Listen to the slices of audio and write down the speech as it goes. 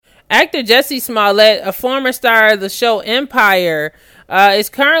Actor Jussie Smollett, a former star of the show Empire, is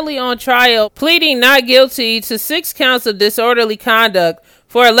currently on trial, pleading not guilty to 6 counts of disorderly conduct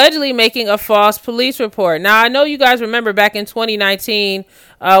for allegedly making a false police report. Now, I know you guys remember back in 2019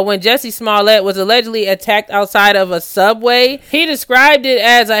 when Jussie Smollett was allegedly attacked outside of a subway. He described it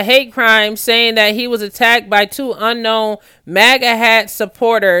as a hate crime, saying that he was attacked by 2 unknown MAGA hat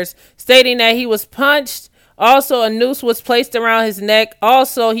supporters, stating that he was punched. Also, a noose was placed around his neck.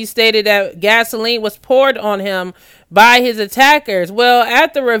 Also, he stated that gasoline was poured on him by his attackers. Well,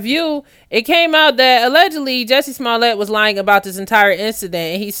 after review, it came out that allegedly Jussie Smollett was lying about this entire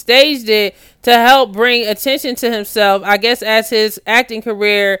incident, and he staged it to help bring attention to himself, I guess, as his acting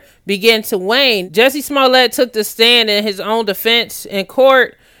career began to wane. Jussie Smollett took the stand in his own defense in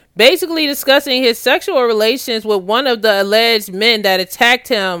court, basically discussing his sexual relations with one of the alleged men that attacked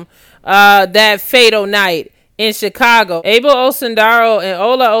him that fatal night in Chicago. Abel Osundairo and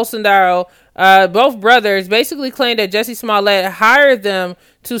Ola Osundairo, both brothers, basically claimed that Jussie Smollett hired them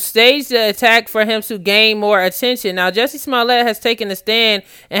to stage the attack for him to gain more attention. Now, Jussie Smollett has taken a stand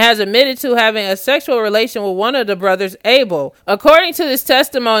and has admitted to having a sexual relation with one of the brothers, Abel. According to his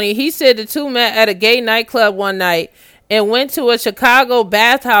testimony, he said the 2 met at a gay nightclub one night and went to a Chicago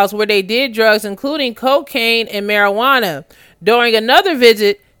bathhouse where they did drugs, including cocaine and marijuana. During another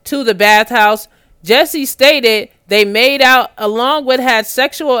visit to the bathhouse, Jussie stated they made out along with had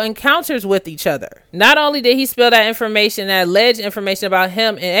sexual encounters with each other. Not only did he spill that information, that alleged information about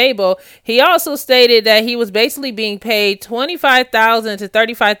him and Abel, he also stated that he was basically being paid $25,000 to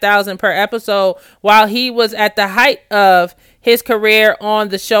 $35,000 per episode while he was at the height of his career on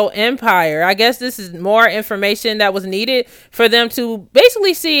the show Empire. I guess this is more information that was needed for them to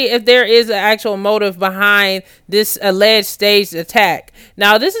basically see if there is an actual motive behind this alleged staged attack.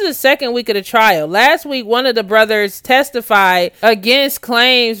 Now, this is the second week of the trial. Last week, one of the brothers testified against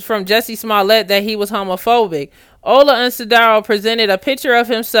claims from Jussie Smollett that he was homophobic. Ola Osundairo presented a picture of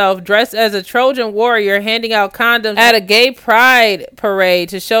himself dressed as a Trojan warrior handing out condoms at a gay pride parade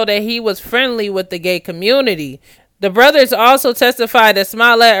to show that he was friendly with the gay community. The brothers also testified that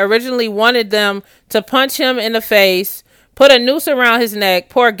Smollett originally wanted them to punch him in the face, put a noose around his neck,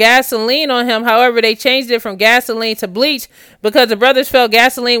 pour gasoline on him. However, they changed it from gasoline to bleach because the brothers felt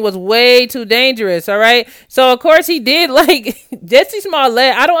gasoline was way too dangerous. All right. So, of course, he did like Jussie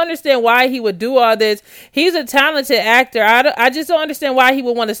Smollett. I don't understand why he would do all this. He's a talented actor. I just don't understand why he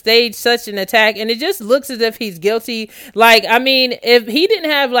would want to stage such an attack. And it just looks as if he's guilty. Like, I mean, if he didn't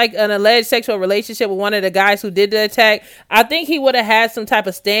have like an alleged sexual relationship with one of the guys who did the attack, I think he would have had some type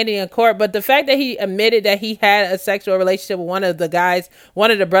of standing in court. But the fact that he admitted that he had a sexual relationship with one of the guys, one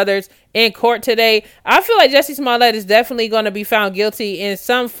of the brothers in court today, I feel like Jussie Smollett is definitely going to be found guilty in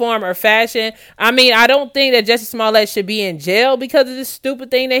some form or fashion. I mean, I don't think that Jussie Smollett should be in jail because of this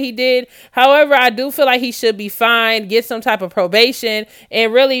stupid thing that he did. However, I do feel like he should be fined, get some type of probation,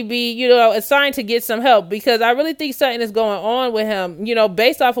 and really be, assigned to get some help, because I really think something is going on with him.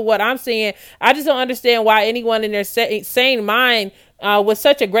 Based off of what I'm seeing, I just don't understand why anyone in their sane mind with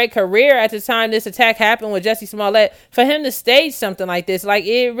such a great career at the time this attack happened with Jussie Smollett, for him to stage something like this. Like,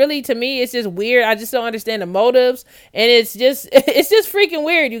 it really, to me, it's just weird. I just don't understand the motives, and it's just freaking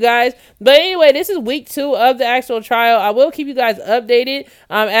weird, you guys. But anyway, this is week 2 of the actual trial. I will keep you guys updated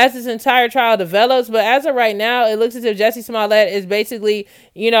as this entire trial develops, but as of right now, it looks as if Jussie Smollett is basically,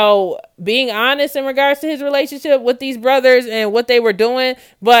 being honest in regards to his relationship with these brothers and what they were doing.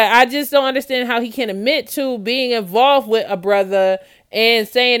 But I just don't understand how he can admit to being involved with a brother and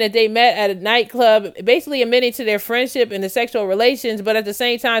saying that they met at a nightclub, basically admitting to their friendship and the sexual relations, but at the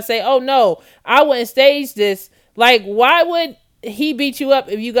same time say, oh no, I wouldn't stage this. Like, why would he beat you up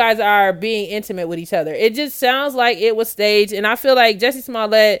if you guys are being intimate with each other? It just sounds like it was staged, and I feel like Jussie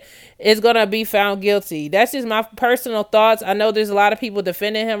Smollett is going to be found guilty. That's just my personal thoughts. I know there's a lot of people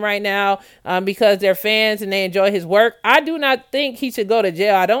defending him right now because they're fans and they enjoy his work. I do not think he should go to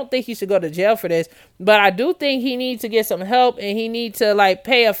jail. I don't think he should go to jail for this, but I do think he needs to get some help, and he needs to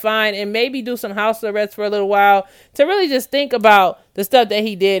pay a fine and maybe do some house arrest for a little while to really just think about the stuff that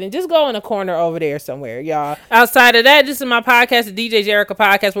he did and just go in a corner over there somewhere, y'all. Outside of that, this is my podcast, the DJ Jericho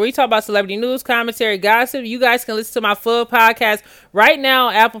Podcast, where we talk about celebrity news, commentary, gossip. You guys can listen to my full podcast right now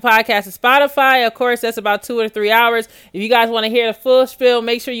on Apple Podcasts and Spotify. Of course, that's about 2 or 3 hours. If you guys want to hear the full spiel,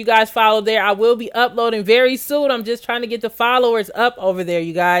 make sure you guys follow there. I will be uploading very soon. I'm just trying to get the followers up over there,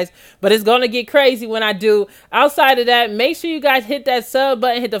 you guys. But it's going to get crazy when I do. Outside of that, make sure you guys hit that sub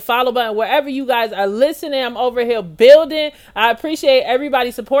button, hit the follow button, wherever you guys are listening. I'm over here building. I appreciate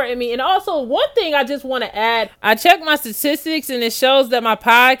everybody supporting me. And also, one thing I just want to add, I checked my statistics and it shows that my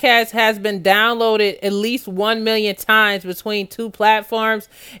podcast has been downloaded at least 1 million times between 2 platforms,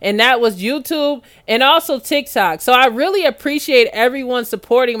 and that was YouTube and also TikTok. So I really appreciate everyone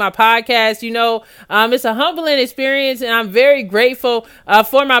supporting my podcast. It's a humbling experience, and I'm very grateful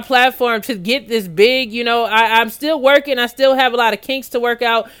for my platform to get this big. I'm still working. I still have a lot of kinks to work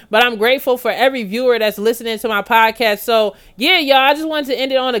out, but I'm grateful for every viewer that's listening to my podcast. So yeah, y'all, I just wanted to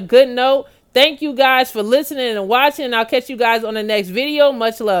end it on a good note. Thank you guys for listening and watching, and I'll catch you guys on the next video.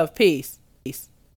 Much love. Peace.